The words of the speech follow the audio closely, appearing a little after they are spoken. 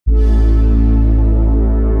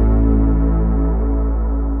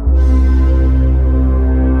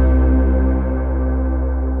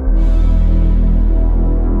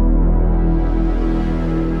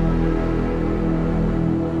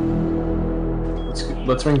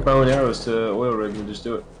Let's bring bow and arrows to oil rig and just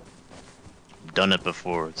do it. Done it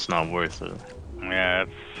before. It's not worth it. Yeah,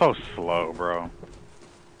 it's so slow, bro.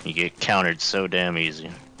 You get countered so damn easy.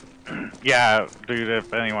 Yeah, dude.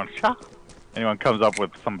 If anyone comes up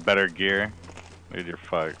with some better gear, dude, you're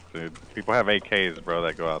fucked, dude. People have AKs, bro,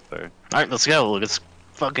 that go out there. All right, let's go. Let's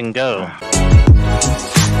fucking go.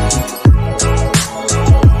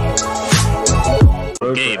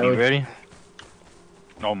 Gabe, you ready?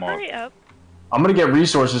 Almost. Hurry up. I'm gonna get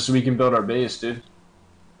resources so we can build our base, dude.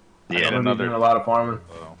 Yeah, I'm gonna be doing a lot of farming.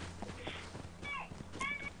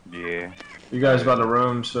 Yeah. You guys about to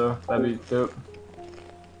roam, so that'd be dope.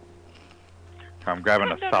 I'm grabbing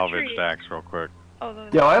a Cut down a salvage tree. axe real quick. Oh,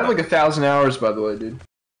 those. Yeah, I have like 1,000 hours, by the way, dude.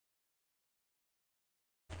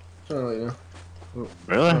 Oh, yeah.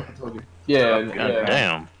 Really? Yeah, God yeah.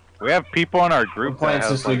 damn. We have people in our I've group been playing that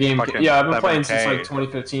since has the like game. fucking Yeah, I've been playing 7K, since like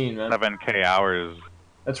 2015, man. 7K hours.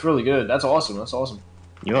 That's really good. That's awesome. That's awesome.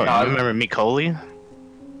 You remember me, Coley?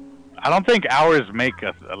 I don't think hours make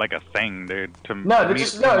a thing, dude. No,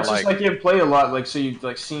 it's just like you've played a lot, like so you've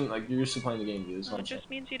like seen like you're used to playing the game, dude. It just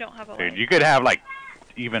means you don't have a Dude, life. you could have like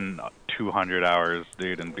even 200 hours,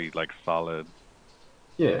 dude, and be like solid.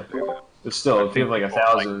 Yeah, but still, if you have like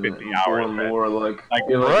 1,000 like 50 hours, or more, like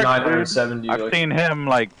you have Brooke, like 970. I've like, seen him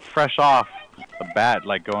like fresh off the bat,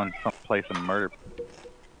 like going someplace and murder.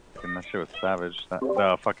 And that shit was savage.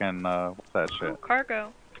 The fucking what's that shit? Ooh,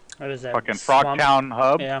 cargo. What is that? Fucking Swamp? Frogtown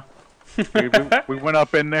hub. Yeah. Dude, we went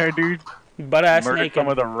up in there, dude. Butt ass Murdered naked. some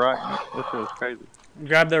of the rock. This shit was crazy.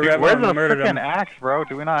 Grabbed the Dude, rebel where's and the murdered him. freaking axe, bro?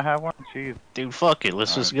 Do we not have one? Jeez. Dude, fuck it.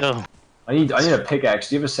 Let's just go. I need a pickaxe.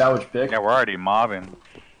 Do you have a salvage pick? Yeah, we're already mobbing.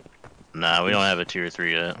 Nah, we don't have a tier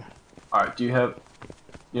 3 yet. All right. Do you have?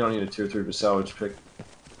 You don't need a tier 3 for salvage pick.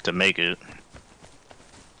 To make it.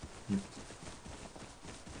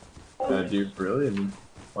 Dude, really? I mean,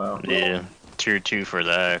 wow. Yeah. Tier 2 for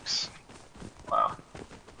the axe. Wow.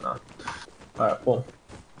 No. All right. Well.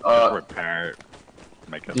 Repair it.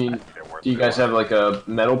 Make us Do you guys have like a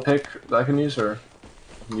metal pick that I can use, or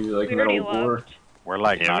can you like We metal already ore? left. We're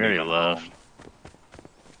like Yeah, not we already even left. home.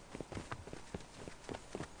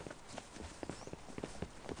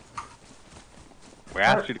 We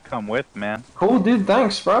asked you to come with, man. Cool, dude.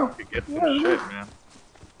 Thanks, bro. To get some shit, man.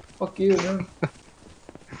 Fuck you, man.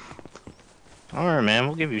 Alright, man.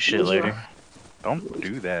 We'll give you shit Loser. later. Don't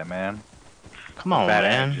do that, man. Come on, Bad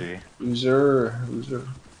man. energy. Loser. Loser.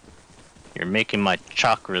 You're making my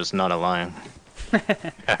chakras not align.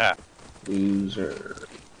 Loser.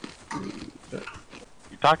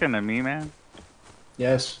 You talking to me, man?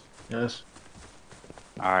 Yes. Yes.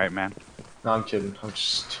 All right, man. No, I'm kidding. I'm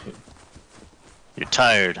just kidding. You're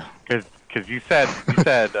tired. Cause you said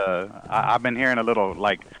I've been hearing a little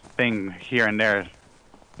like thing here and there.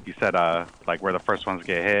 You said like where the first ones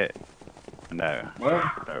get hit, and that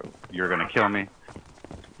you're gonna kill me.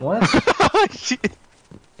 What?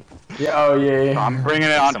 Yeah. Oh yeah. So I'm bringing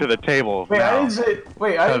it onto the table. Wait, I now. didn't say.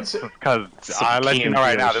 Wait, I didn't say. Because I let you know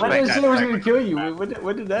right now. This I didn't ain't say I was that gonna kill you.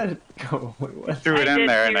 When did that go? Wait, what? threw it I in did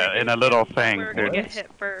there hear in a little thing, We were gonna dude. get hit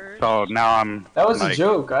first. So now I'm. That was like, a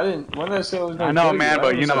joke. I didn't. When did I say I was gonna I know, kill man, you? but I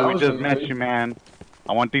you didn't say know, I we was just gonna met kill you, man.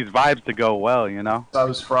 I want these vibes to go well, you know. I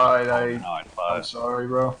was fried. No, I'm sorry,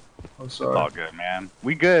 bro. I'm It's sorry. all good, man.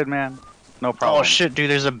 We good, man. No problem. Oh shit, dude,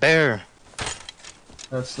 there's a bear.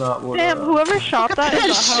 That's not what. Damn, whoever shot that is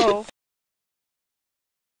a hoe.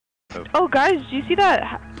 Oh, guys, do you see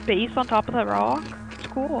that base on top of that rock? It's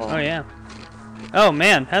cool. Oh yeah. Oh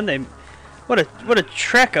man, how'd they? What a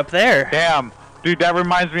trek up there. Damn, dude, that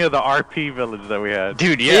reminds me of the RP village that we had.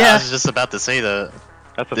 Dude, yeah, Yeah. I was just about to say that.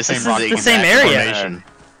 That's the This same is rock. the same area. Formation.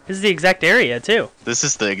 This is the exact area too. This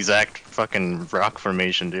is the exact fucking rock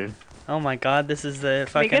formation, dude. Oh my god, this is the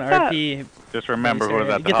we fucking get that? RP. Just remember who was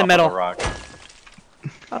at the Get the top metal. of the rock.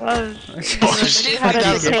 Oh shit, Had a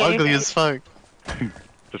that was decay. ugly as fuck.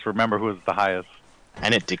 Just remember who was the highest.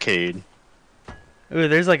 And it decayed. Ooh,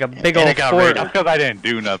 there's like a big And old it got fort. raided. That's because I didn't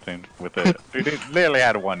do nothing with it. Dude, it literally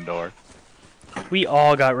had one door. We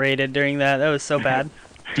all got raided during that. That was so bad.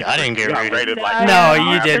 Yeah, I didn't get You got raided. raided like No, you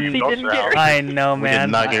after didn't. you Didn't get I know, We man.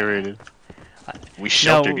 did not get raided. We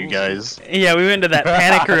sheltered you guys. Yeah, we went to that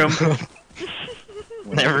panic room.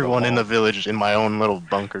 Everyone in the village in my own little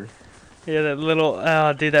bunker. Yeah, that little.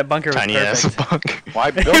 Oh, dude, that bunker was Tiny ass perfect. bunker. Well, I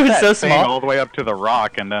It built was that so thing small. all the way up to the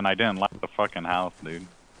rock, and then I didn't like the fucking house, dude.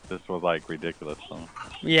 This was like ridiculous. So,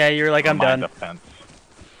 Yeah, you were like, I'm for my done. defense,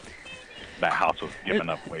 that house was giving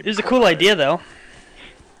up way. It was a before cool that. idea, though.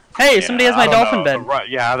 Hey, somebody has my I don't dolphin know. bed. Right,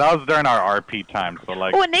 yeah, that was during our RP time, so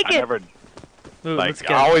like, Oh, naked. I never, Ooh, let's like,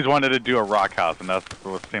 get I it. always wanted to do a rock house, and that's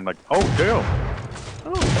what seemed like, oh, damn.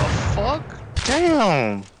 Fuck?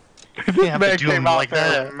 Damn. You have to do him like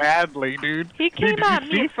there that. madly, dude. He came Dude, at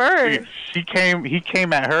did you me see? first. Dude, he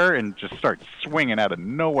came at her and just started swinging out of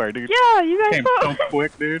nowhere, dude. Yeah, you guys Came saw. so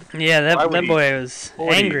quick, dude. Yeah, Why that would he- boy was why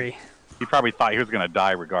would he- angry. He probably thought he was gonna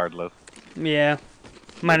die regardless. Yeah.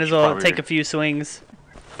 Might as well Probably- take a few swings.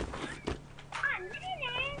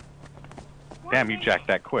 Damn, you jacked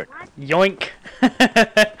that quick. Yoink.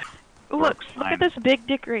 Look at this big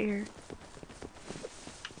dick right here.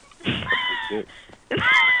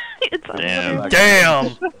 It's Damn.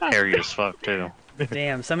 Damn. Hairy as fuck too.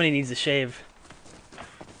 Damn, somebody needs to shave.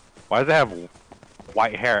 Why does it have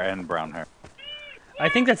white hair and brown hair? I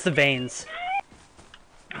think that's the veins.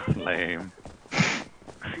 Lame.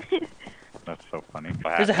 That's so funny.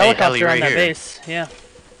 There's a Hey, helicopter Heli, on right that here. base. Yeah.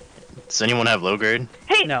 Does anyone have low grade?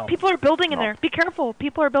 Hey, No. people are building in No. there. Be careful.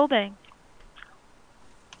 People are building.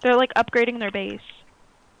 They're like upgrading their base.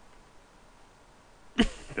 This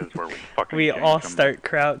is where we fucking We gang all come in. start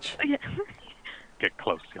crouch. Yeah. Get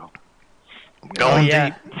close, y'all. Going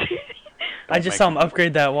yeah. deep. I just saw him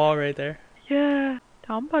upgrade that wall right there. Yeah.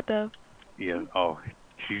 I'm about to. Yeah. Oh,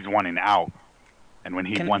 he's wanting out, and when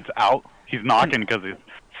he Can- wants out, he's knocking because his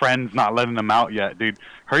friend's not letting him out yet, dude.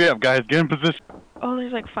 Hurry up, guys. Get in position. Oh,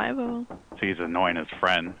 there's like 5 of them. So he's annoying his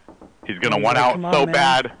friend. He's gonna He's want like, out "Come on, so man."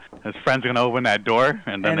 bad. His friend's gonna open that door,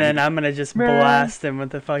 and then, And then I'm gonna just blast him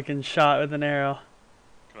with a fucking shot with an arrow.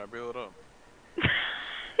 Can I build it up?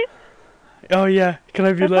 Oh yeah, can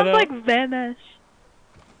I be That let sounds out? like Vanish.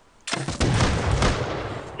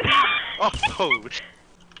 Oh,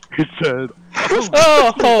 he said,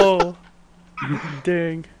 Oh!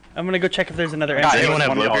 Dang. I'm gonna go check if there's another Does Does engine. anyone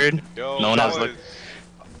have low grade? yo, No one has boys. look.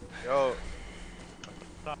 Yo,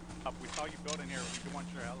 we saw you building here. We want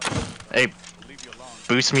your helicopter. Hey, We'll leave you alone.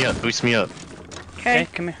 boost me up, boost me up. Okay, Okay.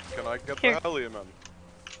 come here. can I get Here. the heli, man?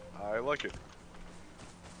 I like it.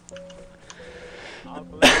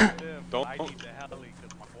 Don't- I need the heli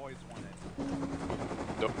because my boys want it.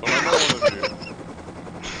 Don't I know one of you?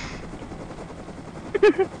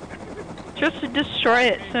 Just destroy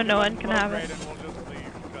it so no one can have it. And we'll just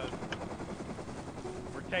leave because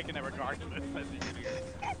we're taking it regardless. As you can hear.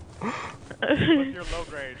 What's your low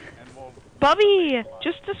grade, and we'll. Bubby,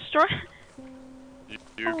 just destroy.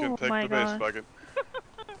 You Oh can take my the base, God. faggot.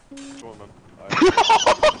 Come on, man.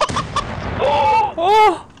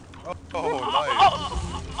 Oh! Oh,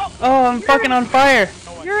 Oh, I'm fucking on fire!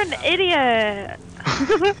 You're an idiot.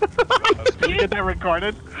 nice. Did you get that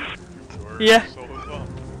recorded? Yeah. So as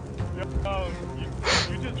well.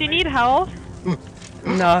 Do you need help?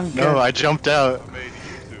 No, I'm good. No, I jumped out. I made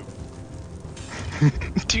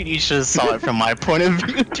YouTube. Dude, you should have saw it from my point of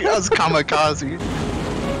view. Dude, I was kamikaze.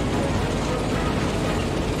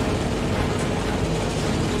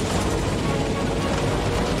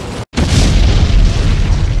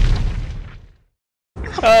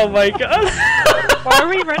 Oh my god. Why are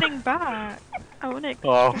we running back? I wanna.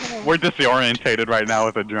 Oh, we're disorientated right now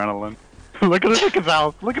with adrenaline. Look at his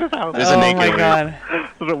house. Look at his house. There's a Oh naked my lady. god.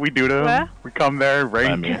 That's what we do to him. What? We come there,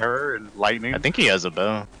 rain I mean- terror and lightning. I think he has a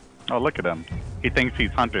bow. Oh, look at him. He thinks he's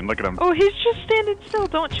hunting. Look at him. Oh, he's just standing still.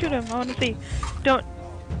 Don't shoot him. I wanna see. Don't.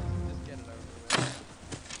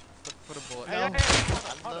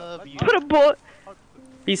 Put a bullet.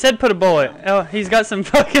 He said put a bullet. Oh, he's got some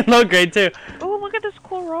fucking low grade too. Oh, look at this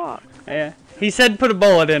cool rock. Yeah. He said put a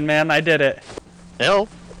bullet in, man. I did it. Hell,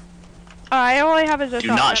 I only have his. do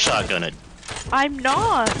not shotgun it. I'm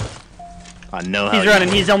not. I know how He's you- running.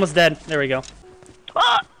 He's almost dead. There we go.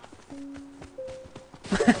 Ah!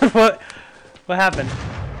 What? What happened?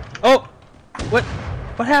 Oh! What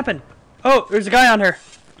happened? Oh, there's a guy on her.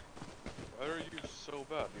 Why are you so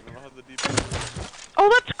bad? You don't know how the DP. Oh,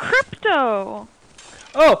 that's crypto.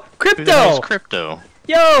 Oh, Who the hell's crypto! crypto?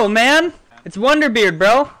 Yo, man! It's Wonderbeard,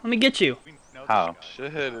 bro. Let me get you. How?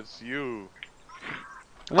 Shit, it's you.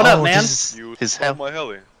 What up, Oh, man? this is You his stole hell. my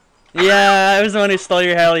heli. Yeah, I was the one who stole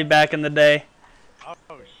your heli back in the day. Oh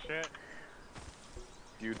shit.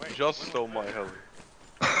 You just stole my heli.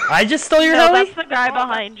 I just stole your No, heli? that's the guy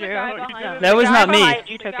behind you. That was The guy not me. behind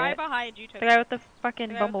you took it. The guy with the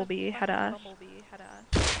fucking bumblebee had us.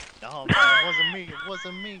 No, man, it wasn't me. It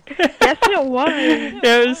wasn't me. Yes, it was.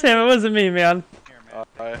 Yeah, it was him. It wasn't me, man.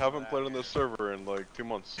 I haven't played on this server in like 2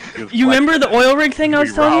 months. You remember the oil rig thing I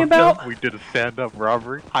was telling you about? We did a stand-up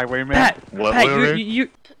robbery. Highwayman. Pat, What Pat, oil rig?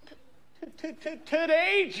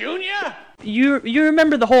 Today, Junior. You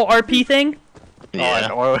remember the whole RP thing? Yeah.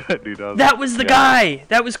 Oh, dude, That was the guy.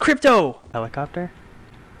 That was crypto. Helicopter?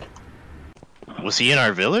 Was he in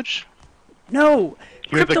our village? No.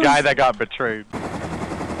 He was the Crypto's- guy that got betrayed.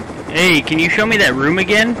 Hey, can you show me that room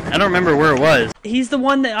again? I don't remember where it was. He's the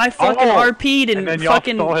one that I fucking RP'd and then y'all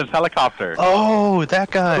fucking... stole his helicopter. Oh, that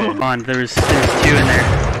guy. Come on, there's 2 in there.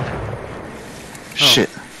 Shit.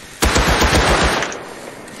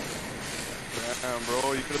 Damn,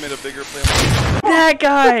 bro, you could have made a bigger play. That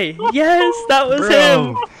guy! Yes, that was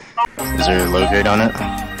him! Is there a low grade on it?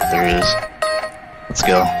 There is. Let's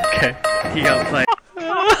go. Okay, he got played.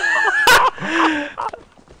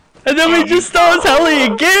 And then we just stole his heli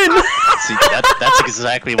again! See, that's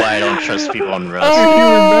exactly why I don't trust people on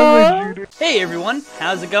Rust. Hey everyone,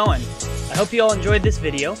 how's it going? I hope you all enjoyed this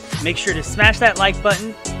video. Make sure to smash that like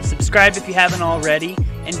button, subscribe if you haven't already,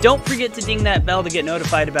 and don't forget to ding that bell to get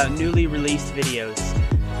notified about newly released videos.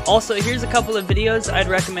 Also, here's a couple of videos I'd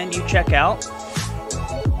recommend you check out.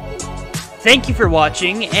 Thank you for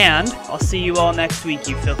watching, and I'll see you all next week,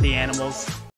 you filthy animals.